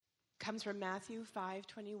comes from Matthew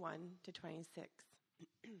 5:21 to 26.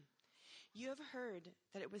 You have heard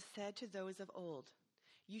that it was said to those of old,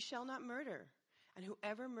 "You shall not murder, and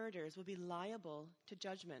whoever murders will be liable to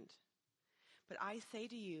judgment." But I say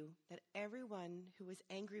to you that everyone who is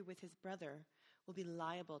angry with his brother will be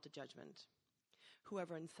liable to judgment.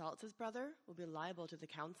 Whoever insults his brother will be liable to the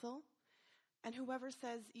council, and whoever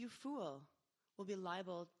says, "You fool," will be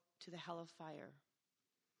liable to the hell of fire.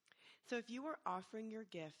 So if you are offering your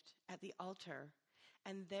gift at the altar,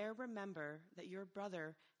 and there remember that your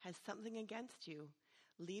brother has something against you,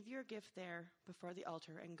 leave your gift there before the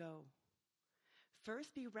altar and go.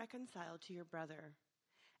 First be reconciled to your brother,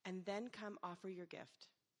 and then come offer your gift.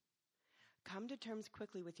 Come to terms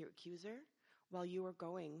quickly with your accuser while you are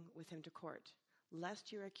going with him to court,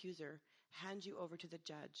 lest your accuser hand you over to the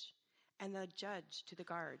judge, and the judge to the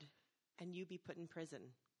guard, and you be put in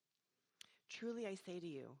prison. Truly I say to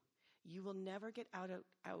you, you will never get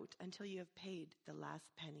out until you have paid the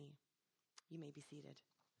last penny. You may be seated.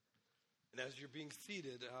 And as you're being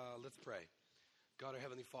seated, let's pray. God, our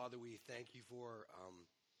Heavenly Father, we thank you for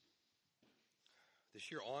the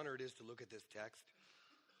sheer honor it is to look at this text.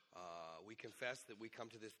 We confess that we come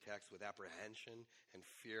to this text with apprehension and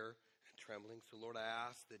fear and trembling. So, Lord, I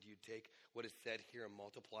ask that you take what is said here and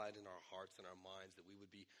multiply it in our hearts and our minds, that we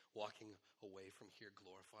would be walking away from here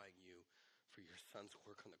glorifying you for your Son's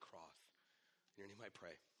work on the cross. In your name I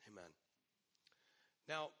pray. Amen.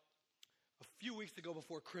 Now, a few weeks ago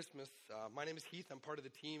before Christmas, my name is Heath. I'm part of the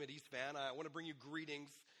team at East Van. I want to bring you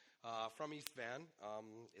greetings from East Van.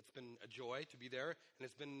 It's been a joy to be there, and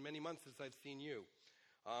it's been many months since I've seen you.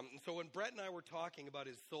 And so when Brett and I were talking about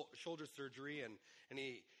his shoulder surgery, and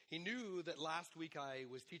he knew that last week I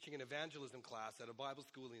was teaching an evangelism class at a Bible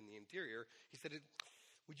school in the interior, he said,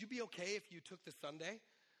 "Would you be okay if you took the Sunday?"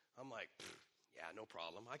 I'm like, yeah, no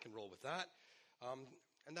problem. I can roll with that.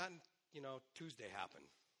 And then, Tuesday happened.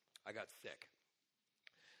 I got sick.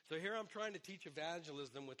 So here I'm trying to teach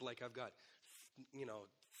evangelism with I've got,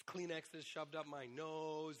 Kleenexes shoved up my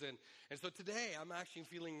nose. And so today I'm actually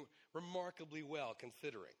feeling remarkably well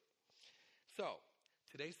considering. So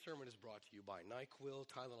today's sermon is brought to you by NyQuil,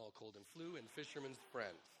 Tylenol Cold and Flu, and Fisherman's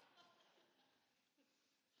Friends.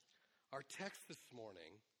 Our text this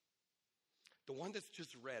morning, the one that's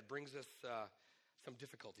just read, brings us some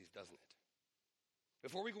difficulties, doesn't it?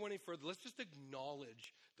 Before we go any further, let's just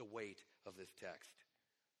acknowledge the weight of this text.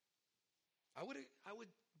 I would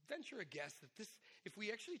venture a guess that if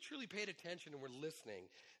we actually truly paid attention and were listening,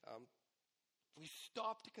 we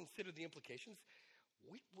stopped to consider the implications,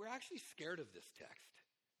 we're actually scared of this text.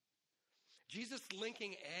 Jesus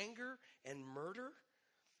linking anger and murder,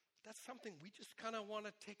 that's something we just kind of want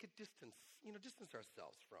to take a distance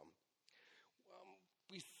ourselves from.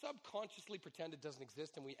 We subconsciously pretend it doesn't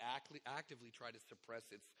exist, and we actively try to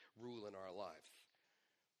suppress its rule in our lives.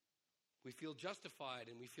 We feel justified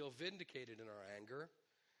and we feel vindicated in our anger.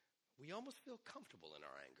 We almost feel comfortable in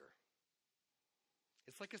our anger.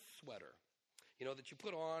 It's like a sweater, that you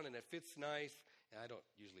put on and it fits nice. And I don't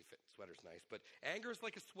usually fit sweaters nice, but anger is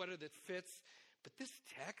like a sweater that fits. But this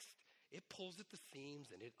text, it pulls at the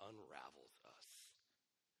seams and it unravels us.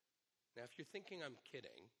 Now, if you're thinking I'm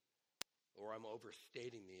kidding, or I'm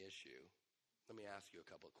overstating the issue, let me ask you a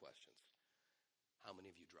couple of questions. How many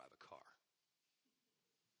of you drive a car?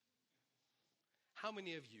 How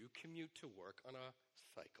many of you commute to work on a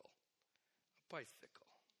cycle, a bicycle?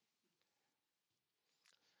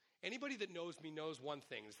 Anybody that knows me knows one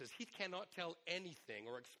thing. It says Heath cannot tell anything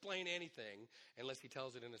or explain anything unless he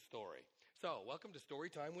tells it in a story. So, welcome to Story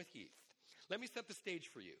Time with Heath. Let me set the stage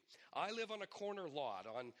for you. I live on a corner lot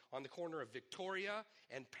on the corner of Victoria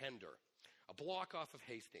and Pender, a block off of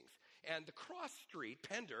Hastings. And the cross street,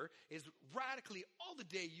 Pender, is radically all the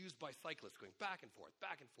day used by cyclists going back and forth,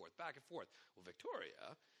 back and forth, back and forth. Well,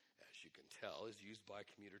 Victoria, as you can tell, is used by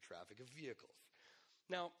commuter traffic of vehicles.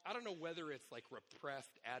 Now, I don't know whether it's like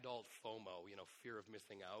repressed adult FOMO, fear of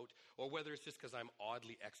missing out, or whether it's just because I'm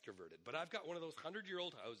oddly extroverted. But I've got one of those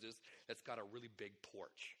 100-year-old houses that's got a really big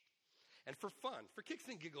porch. And for fun, for kicks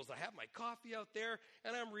and giggles, I have my coffee out there,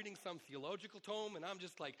 and I'm reading some theological tome, and I'm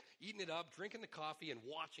just eating it up, drinking the coffee, and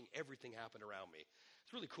watching everything happen around me.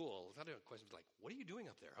 It's really cool. I had a question what are you doing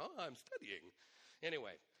up there? Oh, I'm studying.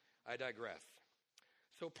 Anyway, I digress.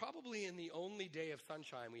 So probably in the only day of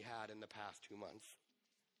sunshine we had in the past 2 months,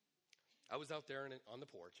 I was out there on the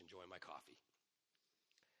porch enjoying my coffee.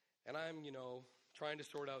 And I'm, trying to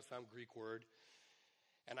sort out some Greek word,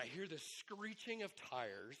 and I hear the screeching of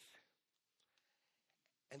tires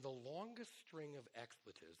and the longest string of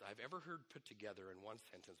expletives I've ever heard put together in one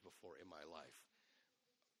sentence before in my life.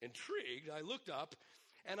 Intrigued, I looked up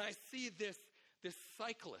and I see this this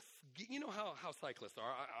cyclist. You know how cyclists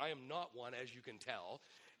are. I am not one, as you can tell.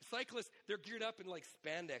 Cyclists, they're geared up in like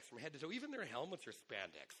spandex from head to toe. Even their helmets are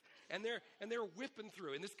spandex. And they're whipping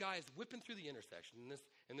through. And this guy is whipping through the intersection.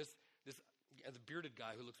 And this the bearded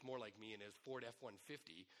guy who looks more like me in his Ford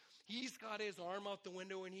F-150, he's got his arm out the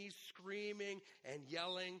window and he's screaming and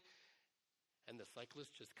yelling. And the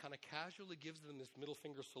cyclist just kind of casually gives them this middle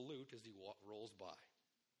finger salute as he rolls by.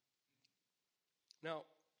 Now,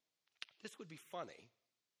 this would be funny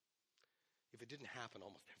if it didn't happen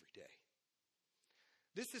almost every day.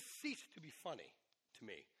 This has ceased to be funny to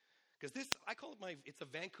me because I call it it's a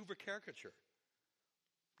Vancouver caricature.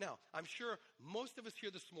 Now, I'm sure most of us here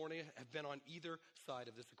this morning have been on either side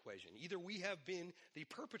of this equation. Either we have been the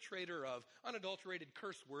perpetrator of unadulterated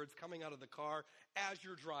curse words coming out of the car as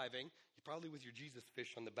you're driving, probably with your Jesus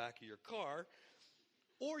fish on the back of your car,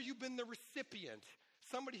 or you've been the recipient,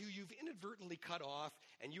 somebody who you've inadvertently cut off,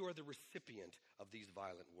 and you are the recipient of these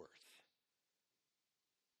violent words.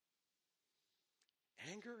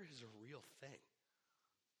 Anger is a real thing.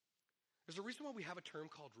 There's a reason why we have a term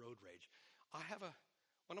called road rage. I have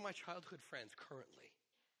one of my childhood friends currently.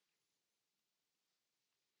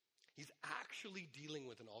 He's actually dealing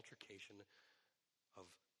with an altercation of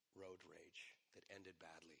road rage that ended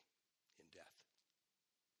badly in death.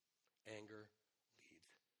 Anger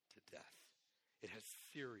leads to death. It has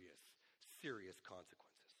serious, serious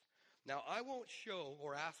consequences. Now, I won't show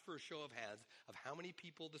or ask for a show of hands of how many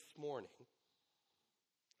people this morning,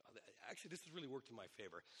 actually this has really worked in my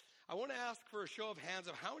favor. I want to ask for a show of hands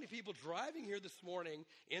of how many people driving here this morning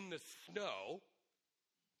in the snow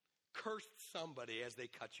cursed somebody as they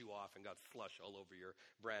cut you off and got slush all over your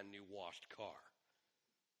brand new washed car.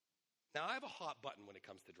 Now, I have a hot button when it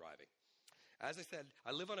comes to driving. As I said,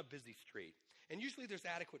 I live on a busy street, and usually there's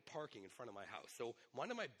adequate parking in front of my house. So one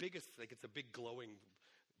of my biggest, it's a big glowing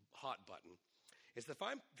hot button, is if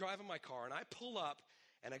I'm driving my car and I pull up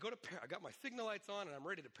and I got my signal lights on and I'm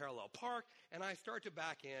ready to parallel park, and I start to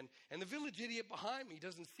back in, and the village idiot behind me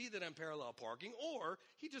doesn't see that I'm parallel parking, or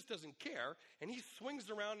he just doesn't care, and he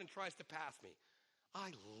swings around and tries to pass me.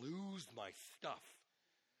 I lose my stuff.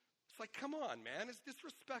 It's like, come on, man, it's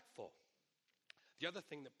disrespectful. The other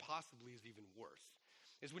thing that possibly is even worse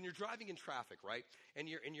is when you're driving in traffic, right? And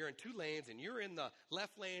you're in two lanes, and you're in the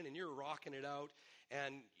left lane, and you're rocking it out,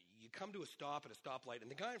 and you come to a stop at a stoplight,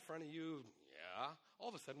 and the guy in front of you, all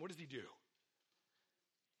of a sudden, what does he do?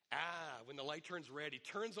 When the light turns red, he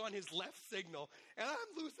turns on his left signal, and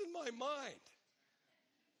I'm losing my mind.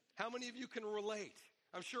 How many of you can relate?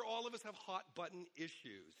 I'm sure all of us have hot button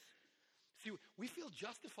issues. See, we feel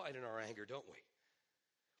justified in our anger, don't we?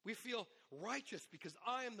 We feel righteous because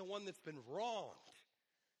I am the one that's been wronged.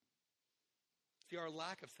 See, our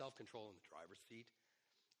lack of self-control in the driver's seat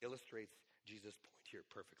illustrates Jesus' point here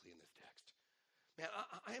perfectly in this text. Man,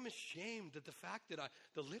 I am ashamed that the fact that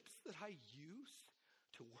the lips that I use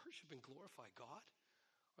to worship and glorify God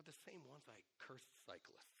are the same ones I curse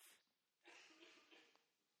cyclists.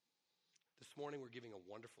 This morning we're given a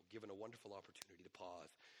wonderful opportunity to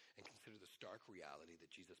pause and consider the stark reality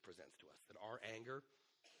that Jesus presents to us, that our anger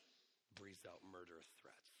breathes out murderous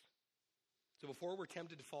threats. So before we're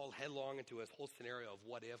tempted to fall headlong into a whole scenario of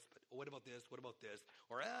what if, but what about this,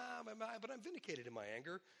 or but I'm vindicated in my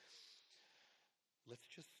anger, let's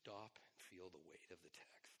just stop and feel the weight of the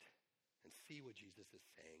text and see what Jesus is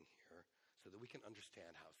saying here so that we can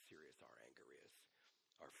understand how serious our anger is,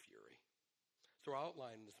 our fury. So our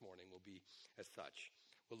outline this morning will be as such.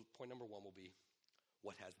 Well, point number one will be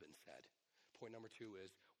what has been said. Point number two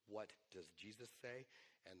is what does Jesus say?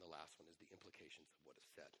 And the last one is the implications of what is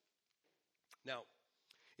said. Now,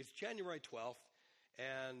 it's January 12th,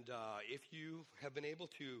 and if you have been able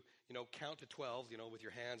to, count to 12, with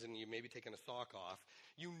your hands and you maybe taken a sock off,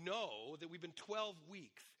 you know that we've been 12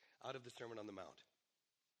 weeks out of the Sermon on the Mount.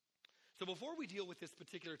 So before we deal with this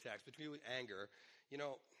particular text, between anger,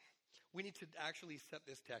 we need to actually set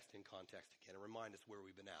this text in context again and remind us where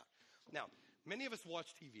we've been at. Now, many of us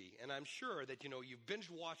watch TV, and I'm sure that, you've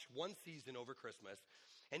binge-watched one season over Christmas,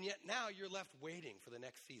 and yet now you're left waiting for the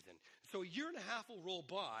next season. So a year and a half will roll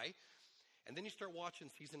by, and then you start watching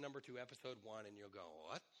season number 2, episode 1, and you'll go,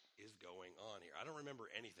 what is going on here? I don't remember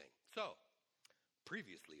anything. So,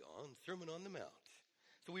 previously on Sermon on the Mount.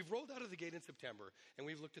 So we've rolled out of the gate in September, and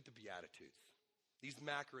we've looked at the Beatitudes. These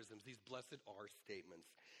macrisms, these blessed are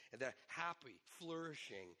statements, and the happy,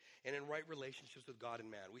 flourishing, and in right relationships with God and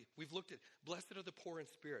man. We've looked at, blessed are the poor in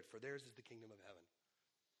spirit, for theirs is the kingdom of heaven.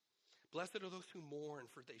 Blessed are those who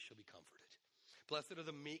mourn, for they shall be comforted. Blessed are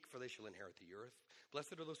the meek, for they shall inherit the earth.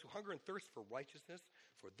 Blessed are those who hunger and thirst for righteousness,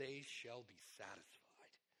 for they shall be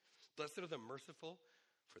satisfied. Blessed are the merciful,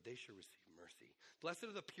 for they shall receive mercy. Blessed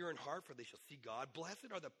are the pure in heart, for they shall see God. Blessed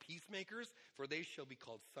are the peacemakers, for they shall be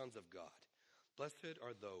called sons of God. Blessed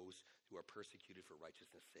are those who are persecuted for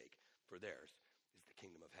righteousness' sake, for theirs is the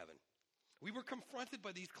kingdom of heaven. We were confronted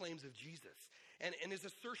by these claims of Jesus and his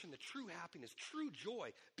assertion that true happiness, true joy,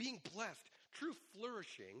 being blessed, true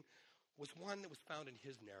flourishing was one that was found in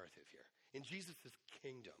his narrative here, in Jesus'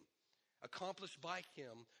 kingdom, accomplished by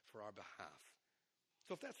him for our behalf.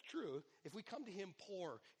 So if that's true, if we come to him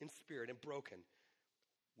poor in spirit and broken,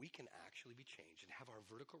 we can actually be changed and have our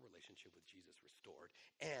vertical relationship with Jesus restored,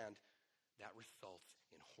 and that results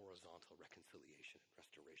in horizontal reconciliation and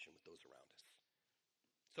restoration with those around us.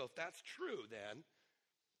 So if that's true, then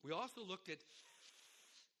we also looked at,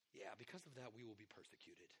 because of that we will be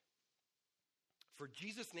persecuted. For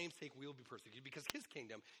Jesus' name's sake, we will be persecuted because his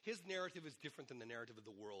kingdom, his narrative is different than the narrative of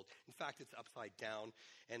the world. In fact, it's upside down.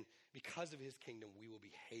 And because of his kingdom, we will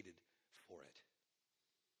be hated for it.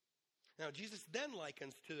 Now, Jesus then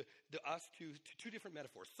likens us to two different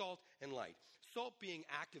metaphors, salt and light. Salt being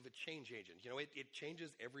active, a change agent. It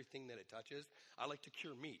changes everything that it touches. I like to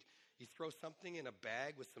cure meat. You throw something in a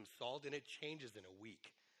bag with some salt and it changes in a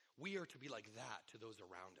week. We are to be like that to those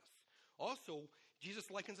around us. Also,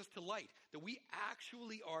 Jesus likens us to light, that we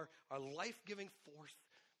actually are a life-giving force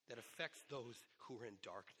that affects those who are in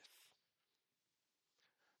darkness.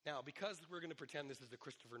 Now, because we're going to pretend this is a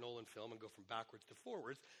Christopher Nolan film and go from backwards to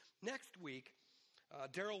forwards, next week,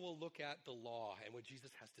 Daryl will look at the law and what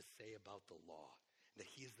Jesus has to say about the law, that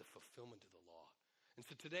he is the fulfillment of the law. And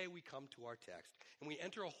so today we come to our text and we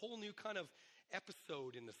enter a whole new kind of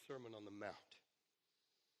episode in the Sermon on the Mount.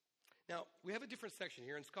 Now, we have a different section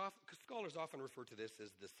here, and scholars often refer to this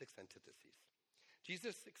as the six antitheses.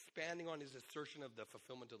 Jesus, expanding on his assertion of the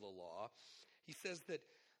fulfillment of the law, he says that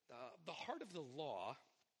the heart of the law,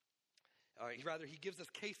 he gives us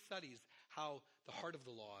case studies how the heart of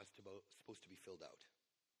the law is supposed to be filled out.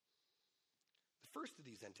 The first of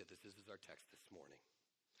these antitheses is our text this morning.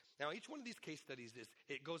 Now, each one of these case studies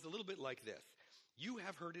it goes a little bit like this. You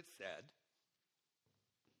have heard it said,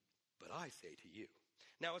 but I say to you.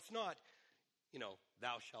 Now, it's not,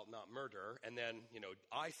 thou shalt not murder, and then,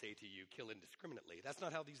 I say to you, kill indiscriminately. That's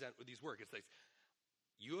not how these work. It's like,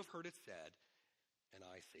 you have heard it said, and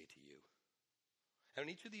I say to you. And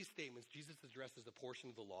in each of these statements, Jesus addresses a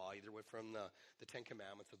portion of the law, either from the Ten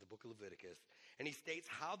Commandments or the book of Leviticus, and he states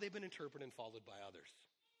how they've been interpreted and followed by others.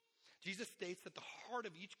 Jesus states that the heart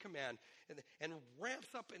of each command and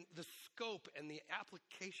ramps up in the scope and the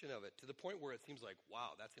application of it to the point where it seems like,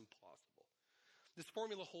 wow, that's impossible. This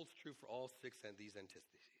formula holds true for all six of these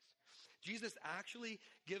antitheses. Jesus actually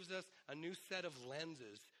gives us a new set of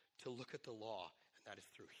lenses to look at the law, and that is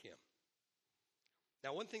through him.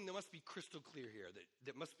 Now, one thing that must be crystal clear here,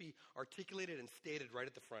 that must be articulated and stated right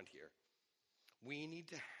at the front here. We need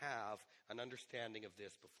to have an understanding of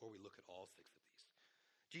this before we look at all six of these.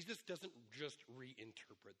 Jesus doesn't just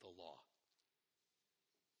reinterpret the law.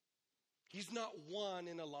 He's not one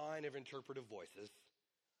in a line of interpretive voices.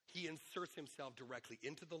 He inserts himself directly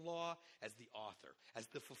into the law as the author, as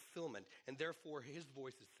the fulfillment, and therefore his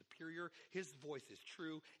voice is superior, his voice is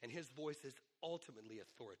true, and his voice is ultimately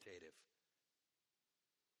authoritative.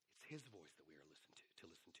 It's his voice that we are to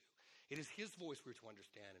listen to. It is his voice we're to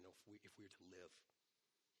understand and if we're to live.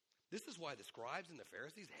 This is why the scribes and the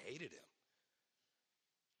Pharisees hated him.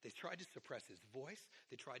 They tried to suppress his voice,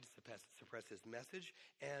 they tried to suppress his message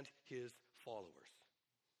and his followers.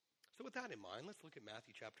 So with that in mind, let's look at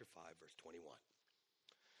Matthew chapter 5, verse 21.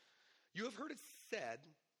 You have heard it said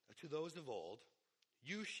to those of old,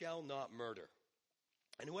 you shall not murder,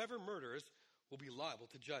 and whoever murders will be liable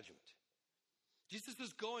to judgment. Jesus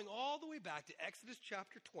is going all the way back to Exodus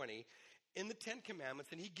chapter 20 in the Ten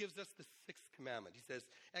Commandments, and he gives us the sixth commandment. He says,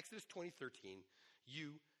 Exodus 20:13,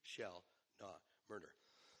 you shall not murder.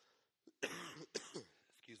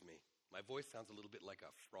 Excuse me. My voice sounds a little bit like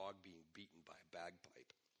a frog being beaten by a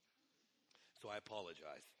bagpipe. So I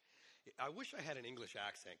apologize. I wish I had an English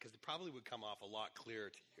accent because it probably would come off a lot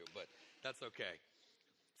clearer to you, but that's okay.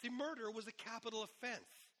 See, murder was a capital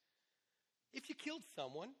offense. If you killed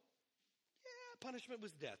someone, punishment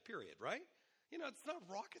was death, period, right? It's not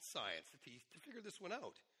rocket science to figure this one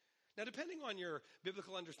out. Now, depending on your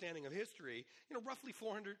biblical understanding of history, roughly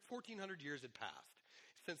 1,400 years had passed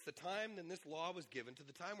since the time that this law was given to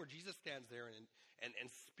the time where Jesus stands there and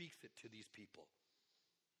speaks it to these people.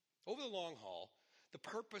 Over the long haul, the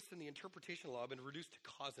purpose and the interpretation of the law have been reduced to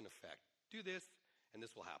cause and effect. Do this, and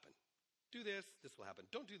this will happen. Do this will happen.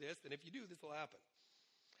 Don't do this, and if you do, this will happen.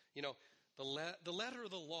 The letter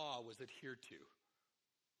of the law was adhered to.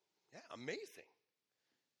 Yeah, amazing.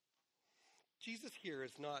 Jesus here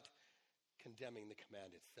is not condemning the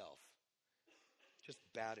command itself. just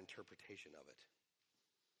bad interpretation of it.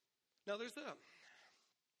 Now, there's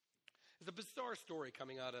a bizarre story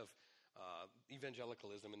coming out of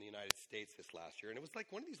evangelicalism in the United States this last year. And it was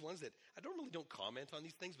like one of these ones that I don't comment on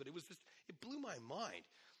these things, but it blew my mind.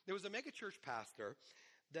 There was a megachurch pastor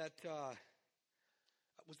that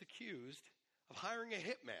was accused of hiring a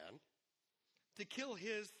hitman to kill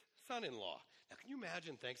his son-in-law. Now, can you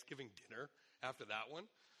imagine Thanksgiving dinner after that one?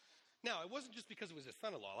 Now, it wasn't just because it was his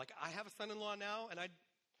son-in-law. Like, I have a son-in-law now, and I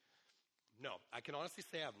can honestly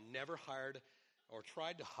say I've never hired or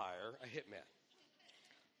tried to hire a hitman.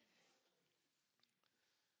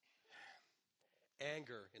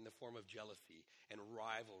 Anger in the form of jealousy and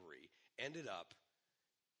rivalry ended up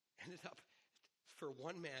for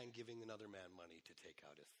one man giving another man money to take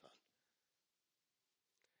out his son.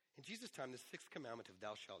 In Jesus' time, the sixth commandment of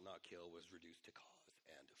thou shalt not kill was reduced to cause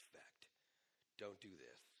and effect. Don't do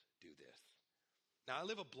this, do this. Now, I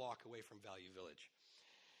live a block away from Value Village.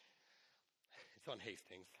 It's on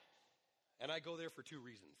Hastings. And I go there for two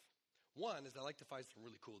reasons. One is I like to find some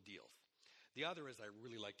really cool deals. The other is I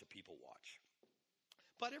really like to people watch.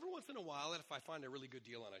 But every once in a while, if I find a really good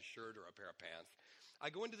deal on a shirt or a pair of pants,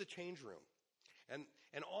 I go into the change room. And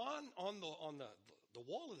on the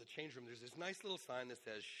wall of the change room, there's this nice little sign that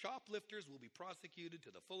says, shoplifters will be prosecuted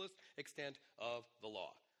to the fullest extent of the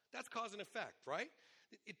law. That's cause and effect, right?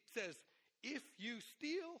 It says, if you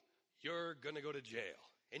steal, you're going to go to jail.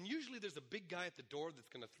 And usually there's a big guy at the door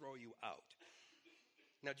that's going to throw you out.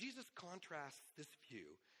 Now, Jesus contrasts this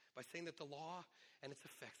view by saying that the law and its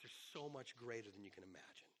effects are so much greater than you can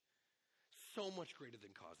imagine. So much greater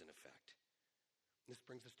than cause and effect. This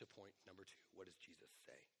brings us to point number 2. What does Jesus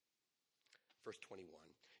say? Verse 21.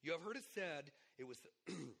 You have heard it said,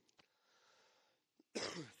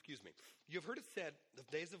 excuse me. You have heard it said the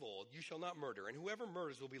days of old, you shall not murder, and whoever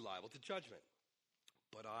murders will be liable to judgment.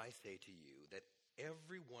 But I say to you that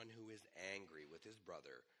everyone who is angry with his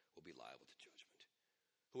brother will be liable to judgment.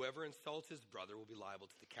 Whoever insults his brother will be liable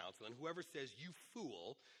to the council, and whoever says, you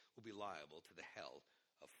fool, will be liable to the hell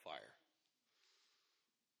of fire.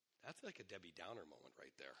 That's like a Debbie Downer moment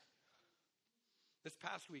right there. This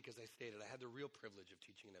past week, as I stated, I had the real privilege of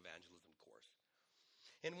teaching an evangelism course.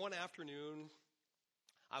 And one afternoon,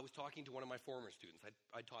 I was talking to one of my former students.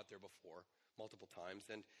 I taught there before, multiple times,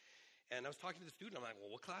 and I was talking to the student. I'm like,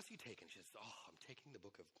 well, what class are you taking? She says, I'm taking the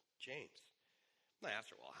book of James. And I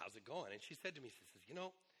asked her, well, how's it going? And she said to me, she says,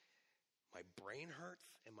 my brain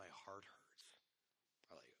hurts and my heart hurts.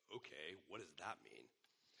 I'm like, okay, what does that mean?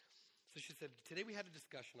 So she said, today we had a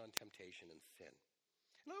discussion on temptation and sin.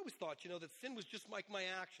 And I always thought, that sin was just like my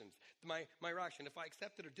actions, my reaction, if I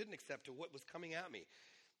accepted or didn't accept to what was coming at me.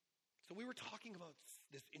 So we were talking about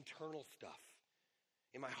this internal stuff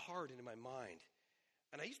in my heart and in my mind.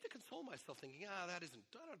 And I used to console myself thinking, I don't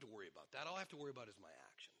have to worry about that. All I have to worry about is my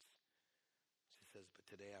actions. She says, but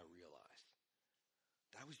today I realized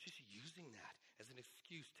that I was just using that as an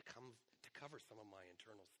excuse to cover some of my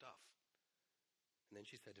internal stuff. And then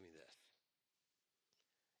she said to me this,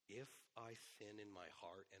 if I sin in my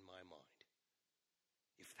heart and my mind,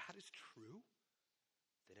 if that is true,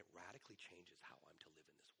 then it radically changes how I'm to live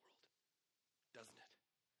in this world, doesn't it?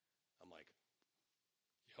 I'm like,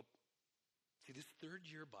 yep. See, this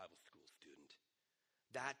third-year Bible school student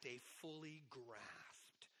that day fully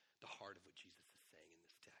grasped the heart of what Jesus is saying in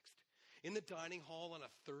this text. In the dining hall on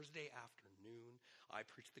a Thursday afternoon, I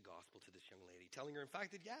preached the gospel to this young lady, telling her, in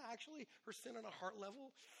fact, that, actually, her sin on a heart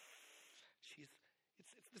level,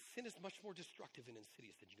 the sin is much more destructive and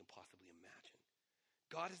insidious than you can possibly imagine.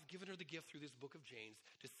 God has given her the gift through this book of James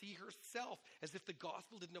to see herself as if the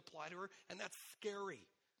gospel didn't apply to her, and that's scary.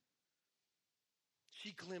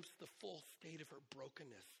 She glimpsed the full state of her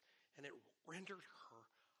brokenness, and it rendered her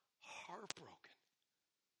heartbroken.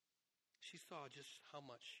 She saw just how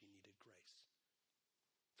much she needed grace.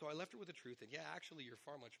 So I left her with the truth that, actually, you're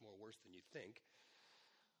far much more worse than you think.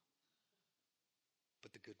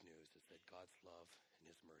 But the good news is that God's love and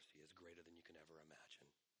his mercy is greater than you can ever imagine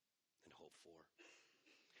and hope for.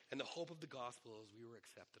 And the hope of the gospel is we were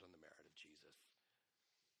accepted on the merit of Jesus.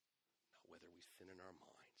 Not whether we sin in our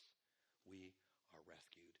minds, we are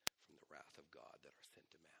rescued from the wrath of God that our sin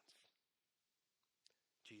demands.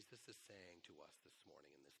 Jesus is saying to us this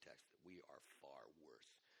morning in this text that we are far worse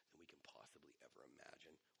than we can possibly ever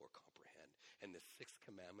imagine or comprehend. And the sixth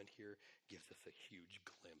commandment here gives us a huge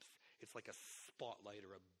glimpse. It's like a spotlight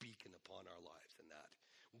or a beacon upon our lives in that.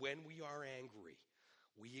 When we are angry,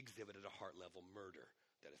 we exhibit at a heart level murder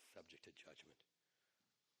that is subject to judgment.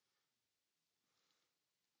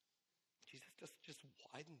 Jesus just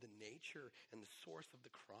widened the nature and the source of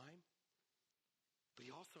the crime, but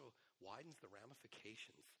he also widens the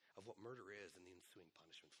ramifications of what murder is and the ensuing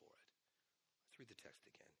punishment for it. Let's read the text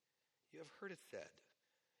again. You have heard it said,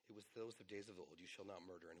 it was those of days of old, you shall not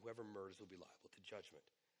murder, and whoever murders will be liable to judgment.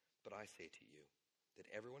 But I say to you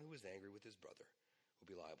that everyone who is angry with his brother will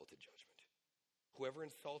be liable to judgment. Whoever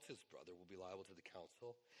insults his brother will be liable to the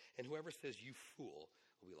council, and whoever says, you fool,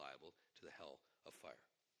 will be liable to the hell of fire.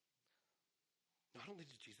 Not only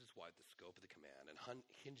did Jesus widen the scope of the command and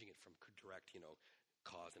hinging it from direct,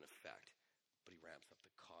 cause and effect, but he ramps up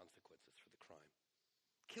the consequences for the crime.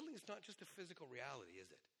 Killing is not just a physical reality,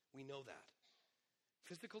 is it? We know that.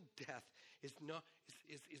 Physical death is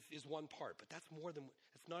one part, but that's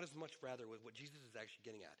not as much rather what Jesus is actually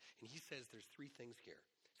getting at. And he says there's three things here.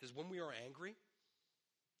 He says when we are angry,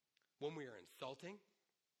 when we are insulting,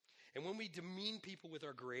 and when we demean people with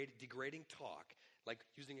our degrading talk, like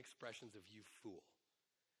using expressions of you fool,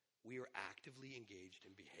 we are actively engaged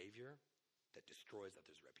in behavior that destroys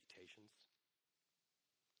others' reputations,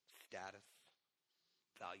 status,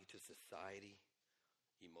 value to society,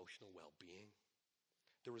 emotional well-being.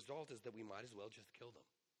 The result is that we might as well just kill them.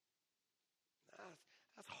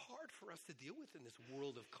 That's hard for us to deal with in this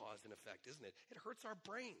world of cause and effect, isn't it? It hurts our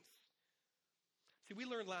brains. See, we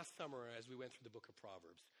learned last summer as we went through the book of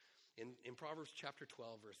Proverbs, in Proverbs chapter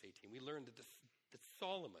 12, verse 18, we learned that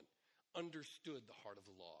Solomon understood the heart of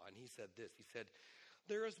the law. And he said this, he said,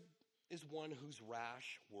 there is one whose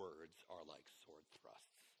rash words are like sword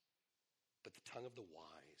thrusts, but the tongue of the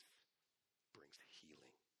wise brings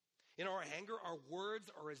healing. In our anger, our words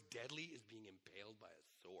are as deadly as being impaled by a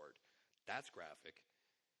sword. That's graphic.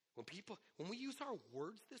 When we use our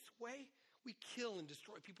words this way, we kill and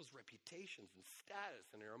destroy people's reputations and status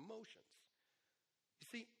and their emotions. You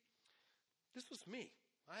see, this was me.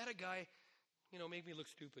 I had a guy, make me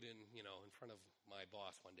look stupid in front of my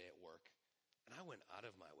boss one day at work. And I went out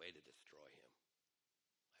of my way to destroy him.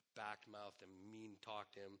 I backmouthed him,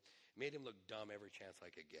 mean-talked him, made him look dumb every chance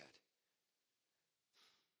I could get.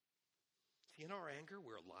 See, in our anger,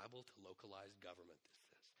 we're liable to localized government, this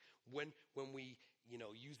says. When we,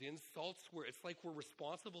 use insults, it's like we're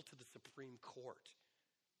responsible to the Supreme Court.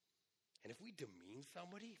 And if we demean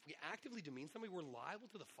somebody, if we actively demean somebody, we're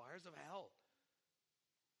liable to the fires of hell.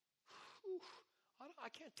 Whew.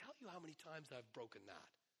 I can't tell you how many times I've broken that.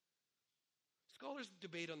 Scholars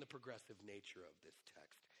debate on the progressive nature of this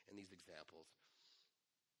text and these examples.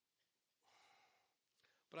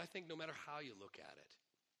 But I think no matter how you look at it,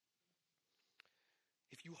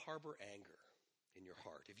 if you harbor anger in your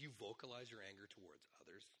heart, if you vocalize your anger towards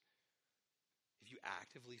others, if you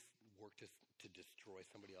actively work to destroy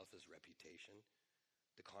somebody else's reputation,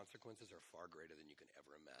 the consequences are far greater than you can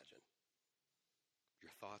ever imagine.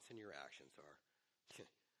 Your thoughts and your actions are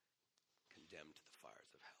condemned to the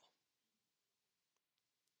fires of hell.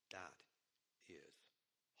 That is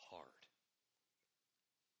hard.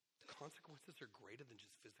 The consequences are greater than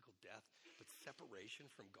just physical death, but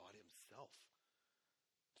separation from God himself.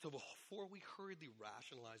 So before we hurriedly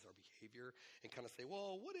rationalize our behavior and kind of say,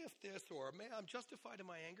 well, what if this, or man, I'm justified in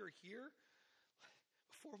my anger here.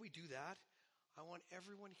 Before we do that, I want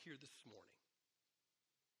everyone here this morning,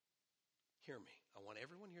 hear me, I want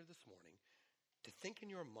everyone here this morning to think in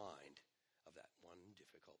your mind of that one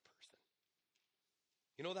difficult person.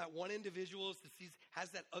 That one individual has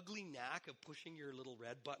that ugly knack of pushing your little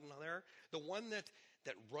red button on there. The one that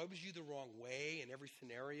rubs you the wrong way in every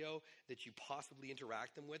scenario that you possibly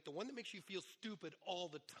interact them with. The one that makes you feel stupid all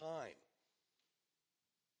the time.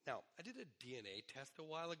 Now, I did a DNA test a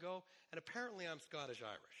while ago, and apparently I'm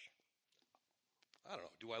Scottish-Irish. I don't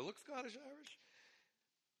know. Do I look Scottish-Irish?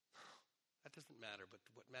 That doesn't matter, but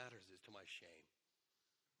what matters is to my shame.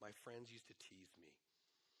 My friends used to tease me.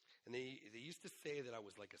 And they used to say that I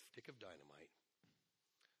was like a stick of dynamite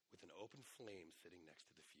with an open flame sitting next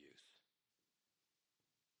to the fuse,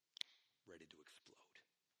 ready to explode.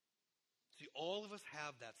 See, all of us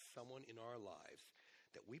have that someone in our lives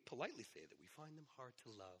that we politely say that we find them hard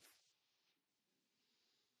to love.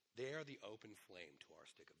 They are the open flame to our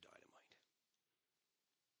stick of dynamite.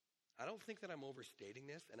 I don't think that I'm overstating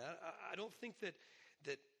this, and I don't think that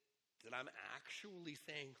I'm actually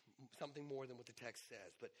saying something more than what the text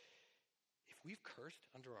says. But if we've cursed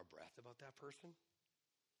under our breath about that person,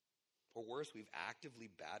 or worse, we've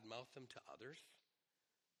actively badmouthed them to others,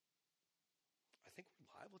 I think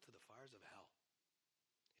we're liable to the fires of hell.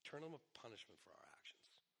 Eternal punishment for our actions.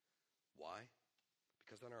 Why?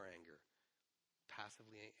 Because in our anger,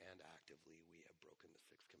 passively and actively, we have broken the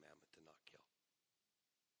sixth commandment to not kill.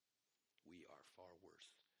 We are far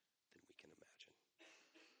worse than we can imagine.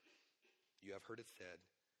 You have heard it said,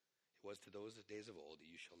 it was to those days of old,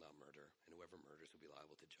 you shall not murder, and whoever murders will be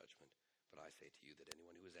liable to judgment. But I say to you that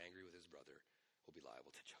anyone who is angry with his brother will be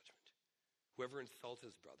liable to judgment. Whoever insults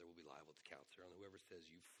his brother will be liable to counsel, and whoever says,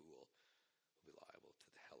 you fool, will be liable to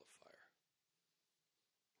the hell of fire.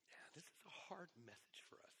 Yeah, this is a hard message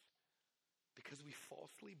for us because we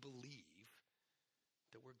falsely believe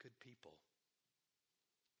that we're good people.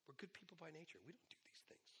 We're good people by nature. We don't do these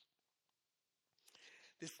things.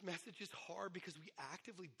 This message is hard because we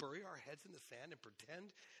actively bury our heads in the sand and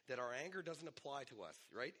pretend that our anger doesn't apply to us,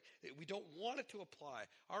 right? We don't want it to apply.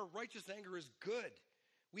 Our righteous anger is good.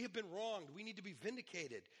 We have been wronged. We need to be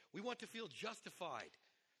vindicated. We want to feel justified.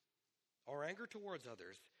 Our anger towards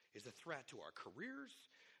others is a threat to our careers,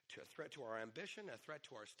 to a threat to our ambition, a threat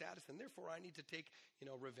to our status, and therefore I need to take,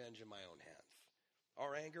 revenge in my own hands.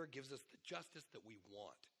 Our anger gives us the justice that we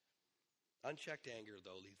want. Unchecked anger,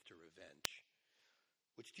 though, leads to revenge,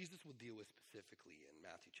 which Jesus will deal with specifically in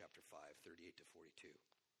Matthew chapter 5, 38 to 42.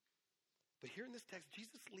 But here in this text,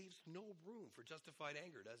 Jesus leaves no room for justified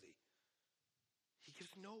anger, does he? He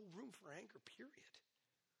gives no room for anger, period.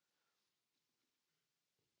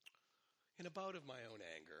 In a bout of my own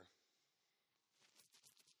anger,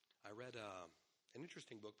 I read an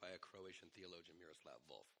interesting book by a Croatian theologian, Miroslav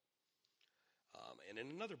Volf. And in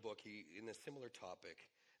another book, in a similar topic,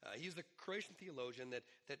 he's a Croatian theologian that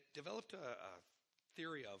developed a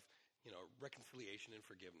theory of, reconciliation and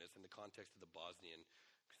forgiveness in the context of the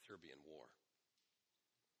Bosnian-Serbian War.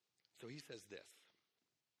 So he says this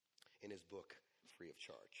in his book, Free of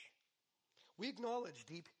Charge. We acknowledge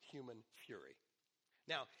deep human fury.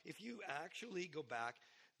 Now, if you actually go back,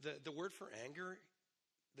 the word for anger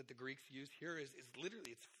that the Greeks use here is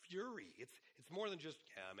literally, it's fury. It's more than just,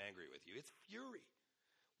 I'm angry with you. It's fury.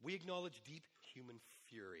 We acknowledge deep human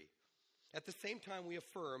fury. At the same time, we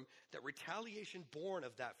affirm that retaliation born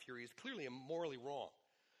of that fury is clearly and morally wrong.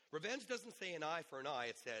 Revenge doesn't say an eye for an eye.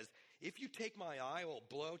 It says, if you take my eye, I will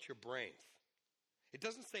blow out your brains. It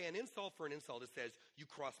doesn't say an insult for an insult. It says, you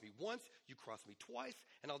cross me once, you cross me twice,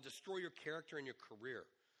 and I'll destroy your character and your career.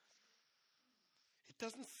 It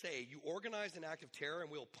doesn't say you organize an act of terror and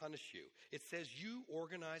we'll punish you. It says you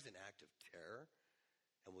organize an act of terror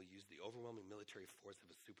and we'll use the overwhelming military force of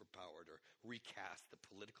a superpower to recast the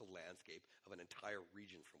political landscape of an entire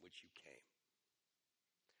region from which you came.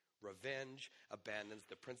 Revenge abandons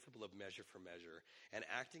the principle of measure for measure, and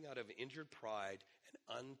acting out of injured pride and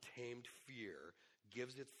untamed fear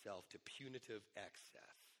gives itself to punitive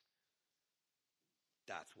excess.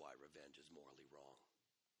 That's why revenge is morally wrong.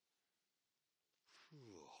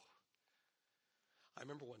 I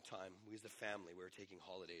remember one time, we as a family, we were taking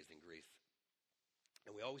holidays in Greece.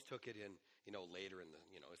 And we always took it in, later in the,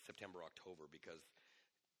 September, October, because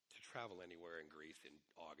to travel anywhere in Greece in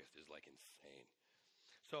August is like insane.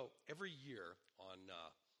 So every year on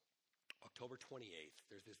October 28th,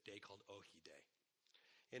 there's this day called Ohi Day.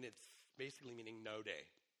 And it's basically meaning no day.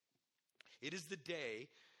 It is the day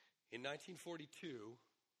in 1942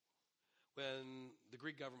 when the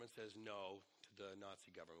Greek government says no to the Nazi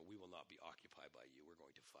government. We will not be occupied by you. We're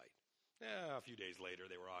going to fight. A few days later,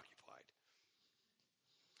 they were occupied.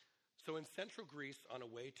 So in central Greece, on a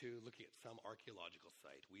way to looking at some archaeological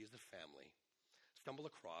site, we as a family stumble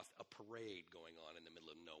across a parade going on in the middle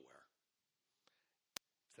of nowhere.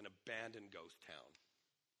 It's an abandoned ghost town.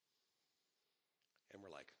 And we're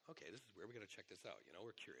like, okay, this is weird. We're going to check this out.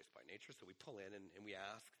 We're curious by nature. So we pull in and we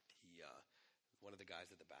ask one of the guys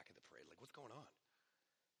at the back of the parade, like, what's going on?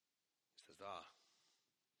 He says,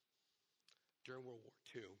 during World War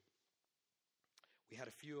II, we had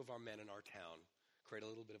a few of our men in our town create a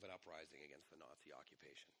little bit of an uprising against the Nazi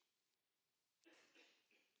occupation.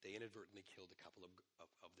 They inadvertently killed a couple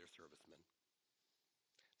of their servicemen.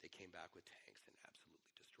 They came back with tanks and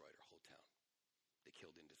absolutely destroyed our whole town. They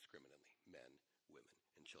killed indiscriminately men, women,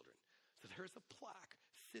 and children. So there's a plaque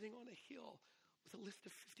sitting on a hill with a list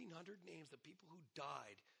of 1,500 names of people who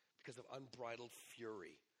died because of unbridled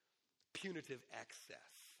fury, punitive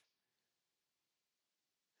excess.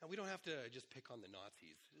 Now, we don't have to just pick on the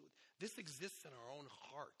Nazis. This exists in our own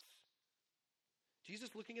hearts.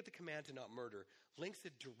 Jesus, looking at the command to not murder, links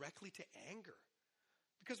it directly to anger.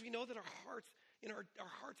 Because we know that our hearts,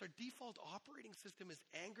 our default operating system is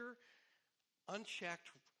anger, unchecked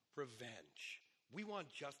revenge. We want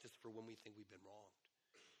justice for when we think we've been wronged.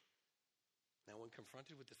 Now, when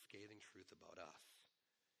confronted with the scathing truth about us,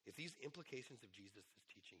 if these implications of Jesus'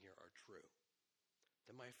 teaching here are true,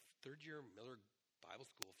 then my third-year Miller Bible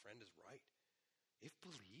School friend is right. If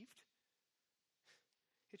believed,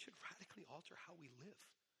 it should radically alter how we live,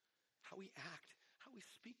 how we act, how we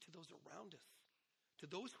speak to those around us, to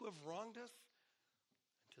those who have wronged us,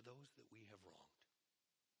 and to those that we have wronged.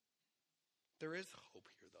 There is hope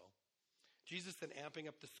here, though, Jesus, in amping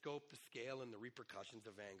up the scope, the scale, and the repercussions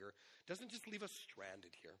of anger, doesn't just leave us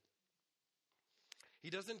stranded here. He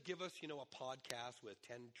doesn't give us, a podcast with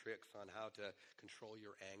 10 tricks on how to control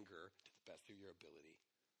your anger to the best of your ability.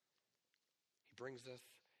 He brings us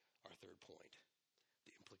our third point,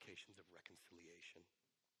 the implications of reconciliation.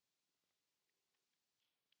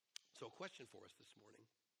 So a question for us this morning.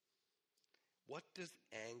 What does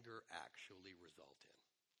anger actually result in?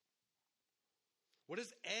 What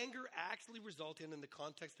does anger actually result in the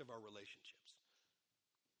context of our relationships?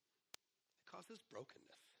 It causes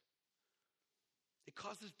brokenness. It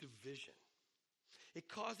causes division. It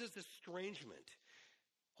causes estrangement.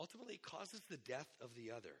 Ultimately, it causes the death of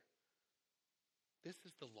the other. This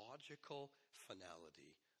is the logical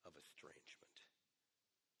finality of estrangement.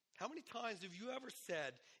 How many times have you ever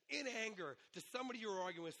said in anger to somebody you're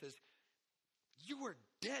arguing with, says, "You are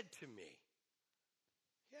dead to me"?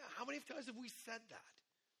 Yeah, how many times have we said that?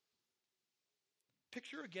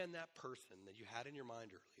 Picture again that person that you had in your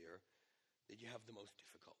mind earlier that you have the most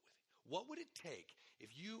difficult with. What would it take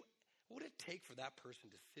for that person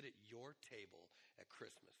to sit at your table at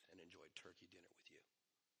Christmas and enjoy turkey dinner with you?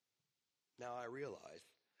 Now I realize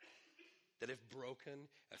that if broken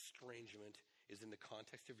estrangement is in the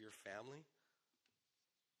context of your family,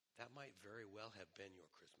 that might very well have been your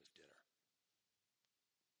Christmas dinner.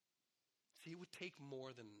 See, it would take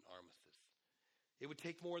more than an armistice. It would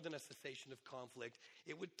take more than a cessation of conflict.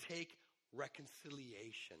 It would take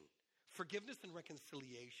reconciliation. Forgiveness and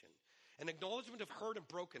reconciliation. An acknowledgement of hurt and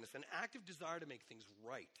brokenness. An active desire to make things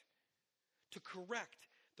right. To correct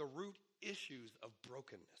the root issues of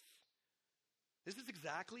brokenness. This is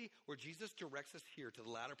exactly where Jesus directs us here to the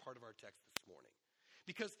latter part of our text this morning.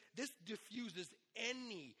 Because this diffuses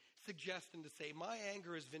any suggestion to say, my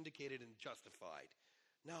anger is vindicated and justified.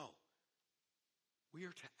 No. We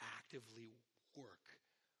are to actively work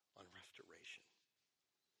on restoration.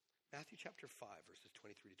 Matthew chapter 5, verses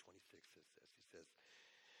 23 to 26 says this. He says,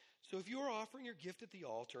 "So if you are offering your gift at the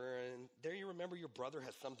altar, and there you remember your brother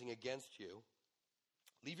has something against you,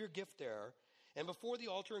 leave your gift there, and before the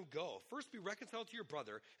altar and go. First be reconciled to your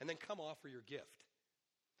brother, and then come offer your gift.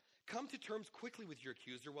 Come to terms quickly with your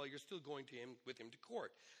accuser while you're still going with him to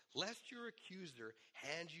court, lest your accuser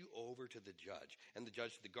hand you over to the judge, and the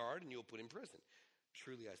judge to the guard, and you'll put in prison.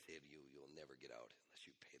 Truly I say to you, you'll never get out unless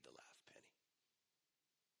you paid the last penny."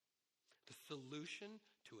 The solution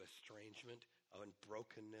to estrangement and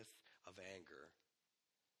brokenness of anger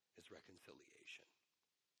is reconciliation,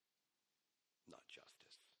 not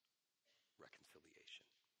justice. Reconciliation.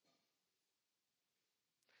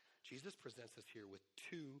 Jesus presents us here with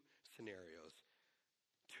two scenarios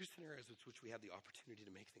with which we have the opportunity to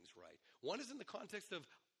make things right. One is in the context of,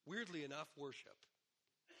 weirdly enough, worship.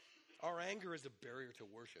 Our anger is a barrier to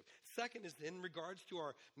worship. Second is in regards to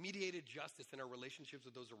our mediated justice and our relationships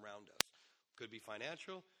with those around us. Could be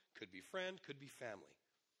financial, could be friend, could be family.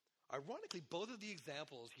 Ironically, both of the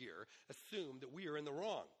examples here assume that we are in the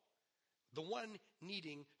wrong. The one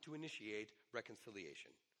needing to initiate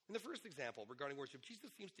reconciliation. In the first example regarding worship,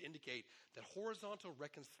 Jesus seems to indicate that horizontal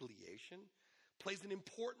reconciliation plays an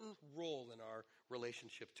important role in our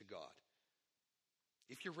relationship to God.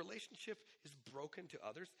 If your relationship is broken to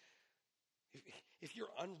others, if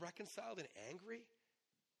you're unreconciled and angry,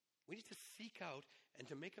 we need to seek out and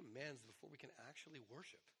to make amends before we can actually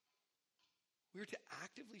worship. We are to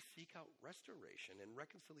actively seek out restoration and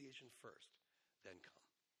reconciliation first, then come.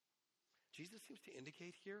 Jesus seems to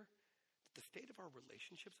indicate here that the state of our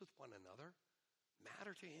relationships with one another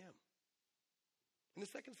matter to him. In the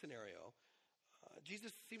second scenario,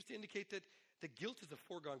 Jesus seems to indicate that the guilt is a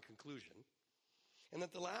foregone conclusion and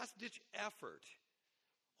that the last-ditch effort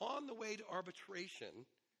on the way to arbitration,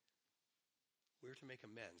 we're to make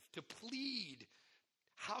amends, to plead,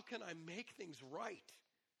 how can I make things right?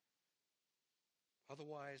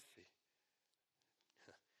 Otherwise,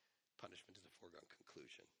 punishment is a foregone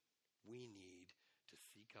conclusion. We need to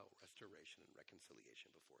seek out restoration and reconciliation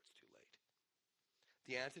before it's too late.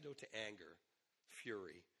 The antidote to anger,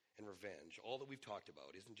 fury, and revenge, all that we've talked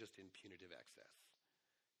about, isn't just in punitive excess,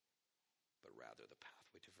 but rather the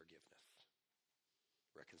pathway to forgiveness,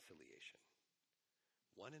 reconciliation,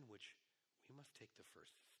 one in which we must take the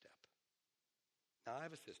first step. Now, I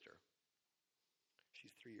have a sister.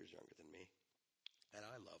 She's 3 years younger than me, and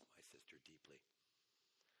I love my sister deeply.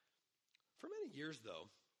 For many years, though,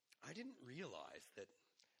 I didn't realize that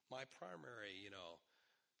my primary,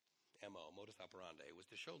 MO, modus operandi, was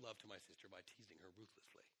to show love to my sister by teasing her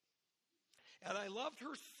ruthlessly. And I loved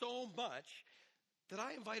her so much that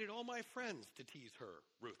I invited all my friends to tease her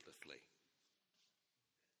ruthlessly.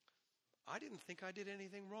 I didn't think I did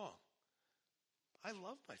anything wrong. I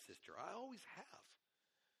love my sister. I always have.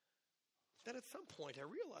 Then at some point, I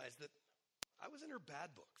realized that I was in her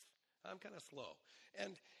bad books. I'm kind of slow.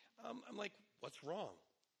 And I'm like, what's wrong?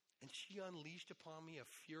 And she unleashed upon me a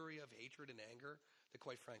fury of hatred and anger that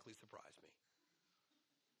quite frankly surprised me.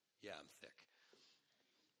 Yeah, I'm thick.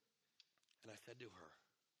 And I said to her,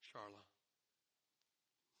 Charla,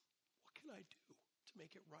 what can I do to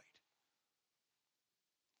make it right?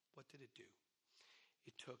 What did it do?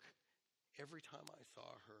 It took every time I saw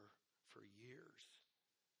her for years.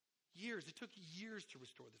 It took years to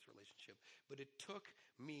restore this relationship. But it took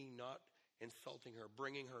me not insulting her,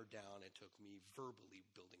 bringing her down. It took me verbally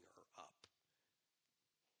building her up.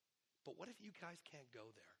 But what if you guys can't go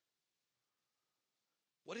there?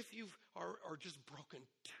 What if you are just broken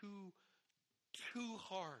too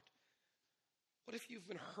hard? What if you've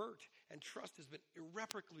been hurt and trust has been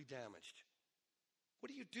irreparably damaged? What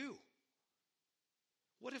do you do?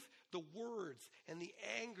 What if the words and the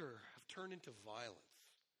anger have turned into violence?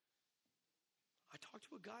 I talked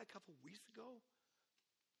to a guy a couple weeks ago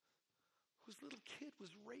whose little kid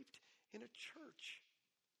was raped in a church.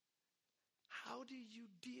 How do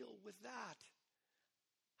you deal with that?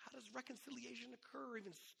 How does reconciliation occur,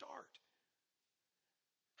 even start?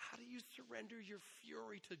 How do you surrender your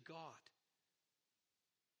fury to God?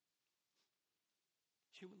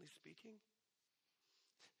 Humanly speaking,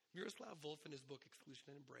 Miroslav Volf in his book,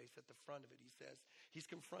 Exclusion and Embrace, at the front of it, he says, he's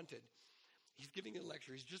confronted. He's giving a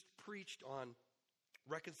lecture. He's just preached on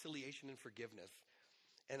reconciliation and forgiveness.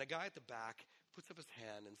 And a guy at the back puts up his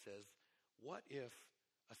hand and says, what if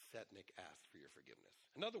a Setnik asked for your forgiveness?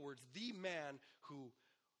 In other words, the man who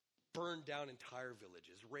burned down entire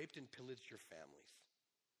villages, raped and pillaged your families.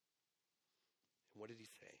 And what did he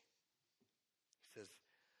say? He says,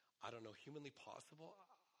 I don't know, humanly possible?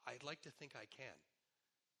 I'd like to think I can.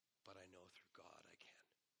 But I know through God I can.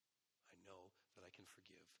 I know that I can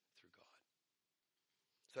forgive through God.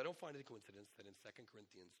 So I don't find it a coincidence that in 2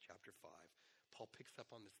 Corinthians chapter 5, Paul picks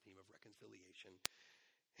up on this theme of reconciliation.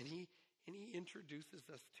 And he introduces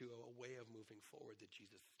us to a way of moving forward that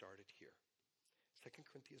Jesus started here. 2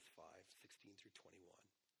 Corinthians 5, 16 through 21.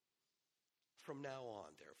 From now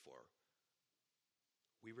on, therefore,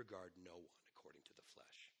 we regard no one according to the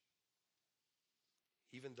flesh.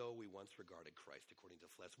 Even though we once regarded Christ according to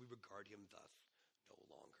the flesh, we regard him thus no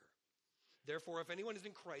longer. Therefore, if anyone is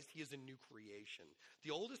in Christ, he is a new creation.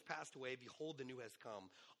 The old has passed away, behold, the new has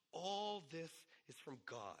come. All this is from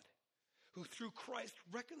God, who through Christ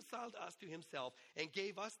reconciled us to himself and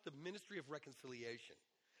gave us the ministry of reconciliation.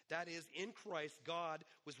 That is, in Christ, God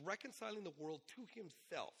was reconciling the world to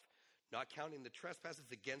himself, not counting the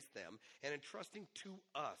trespasses against them, and entrusting to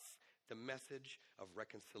us the message of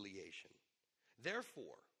reconciliation.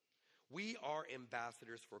 Therefore, we are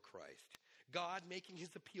ambassadors for Christ, God making his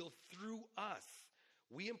appeal through us.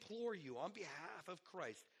 We implore you on behalf of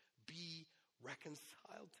Christ, be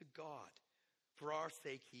reconciled to God. For our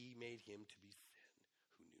sake, he made him to be sin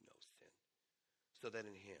who knew no sin, so that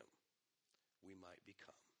in him we might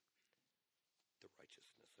become the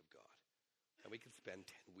righteousness of God. And we could spend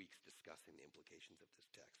 10 weeks discussing the implications of this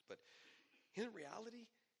text. But in reality,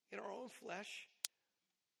 in our own flesh,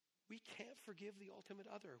 we can't forgive the ultimate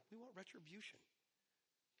other. We want retribution.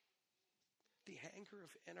 The anger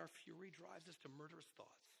and our fury drives us to murderous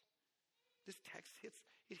thoughts. This text hits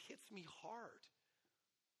me hard.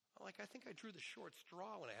 I think I drew the short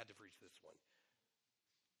straw when I had to preach this one.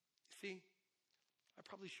 See, I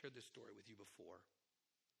probably shared this story with you before,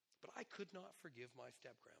 but I could not forgive my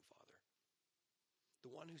step-grandfather,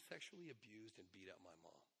 the one who sexually abused and beat up my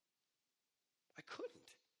mom. I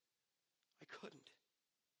couldn't.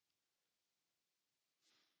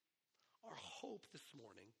 Our hope this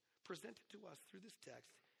morning, presented to us through this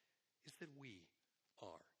text, is that we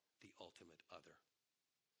are the ultimate other.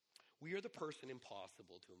 We are the person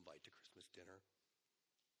impossible to invite to Christmas dinner.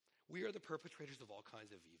 We are the perpetrators of all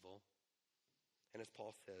kinds of evil. And as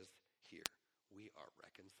Paul says here, we are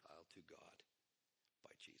reconciled to God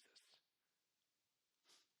by Jesus.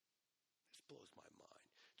 This blows my mind.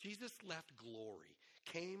 Jesus left glory,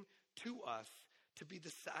 came to us to be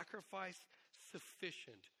the sacrifice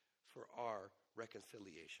sufficient for our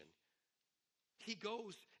reconciliation. He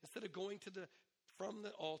goes, instead of going from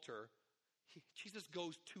the altar, Jesus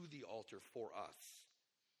goes to the altar for us.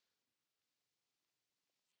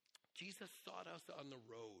 Jesus sought us on the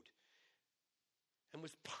road and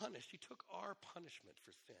was punished. He took our punishment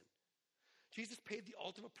for sin. Jesus paid the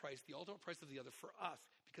ultimate price of the other for us,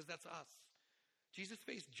 because that's us. Jesus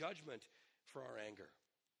faced judgment for our anger.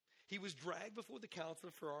 He was dragged before the council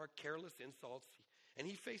for our careless insults, and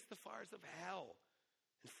he faced the fires of hell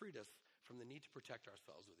and freed us from the need to protect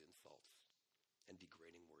ourselves with insults. and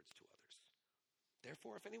degrading words to others.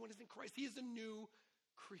 Therefore, if anyone is in Christ, he is a new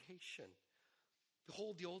creation.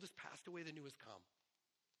 Behold, the old has passed away, the new has come.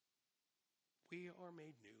 We are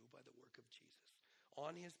made new by the work of Jesus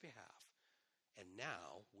on his behalf. And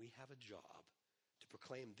now we have a job to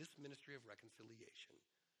proclaim this ministry of reconciliation,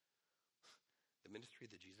 the ministry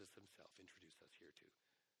that Jesus himself introduced us here to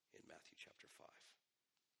in Matthew chapter 5.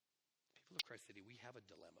 People of Christ City, we have a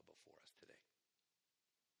dilemma before us today.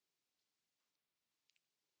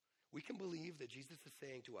 We can believe that Jesus is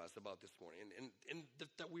saying to us about this morning, and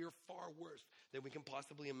that we are far worse than we can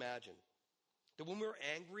possibly imagine. That when we're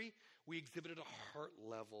angry, we exhibited a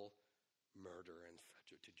heart-level murder and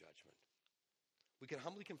subject to judgment. We can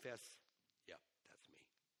humbly confess, yep, that's me.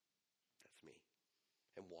 That's me.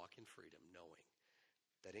 And walk in freedom, knowing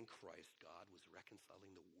that in Christ, God was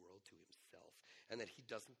reconciling the world to himself, and that he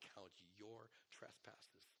doesn't count your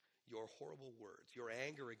trespasses, your horrible words, your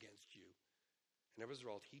anger against you. And as a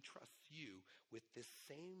result, he trusts you with this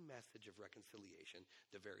same message of reconciliation,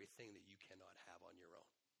 the very thing that you cannot have on your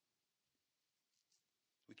own.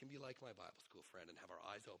 We can be like my Bible school friend and have our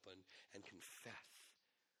eyes open and confess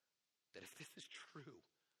that if this is true,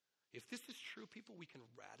 people, we have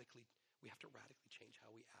to radically change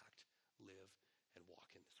how we act, live, and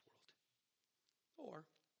walk in this world. Or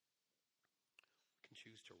we can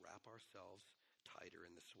choose to wrap ourselves tighter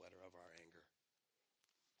in the sweater of our anger,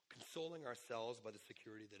 consoling ourselves by the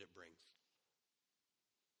security that it brings.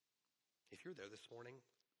 If you're there this morning,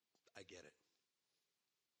 I get it.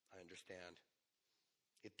 I understand.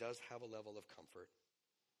 It does have a level of comfort,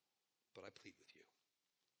 but I plead with you.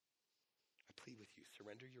 I plead with you,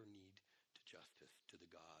 surrender your need to justice to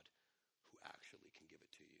the God who actually can give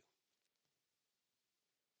it to you.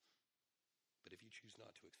 But if you choose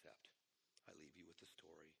not to accept, I leave you with the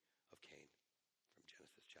story of Cain from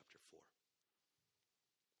Genesis chapter 4.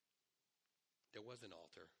 There was an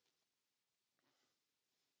altar,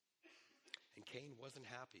 and Cain wasn't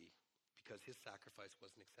happy because his sacrifice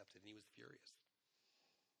wasn't accepted, and he was furious.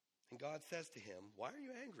 And God says to him, why are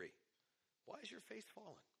you angry? Why is your face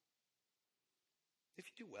fallen? If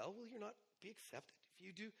you do well, will you not be accepted? If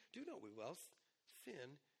you do not do well,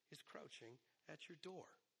 sin is crouching at your door.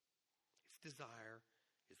 Its desire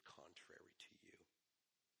is contrary to you.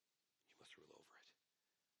 You must rule over it.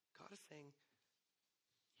 God is saying,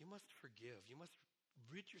 you must forgive. You must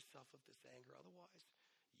rid yourself of this anger. Otherwise,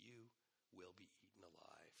 you will be eaten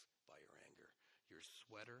alive by your anger. Your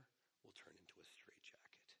sweater will turn into a straitjacket.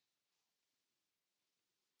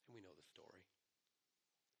 And we know the story.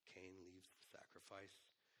 Cain leaves the sacrifice,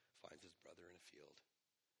 finds his brother in a field,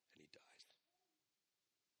 and he dies.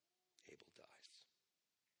 Abel dies.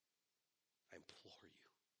 I implore you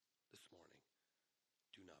this morning,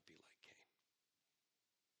 do not be like Cain.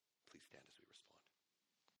 Please stand as we respond.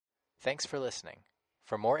 Thanks for listening.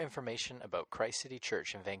 For more information about Christ City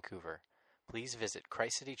Church in Vancouver, please visit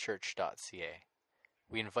christcitychurch.ca.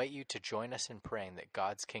 We invite you to join us in praying that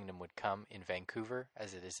God's kingdom would come in Vancouver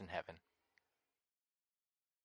as it is in heaven.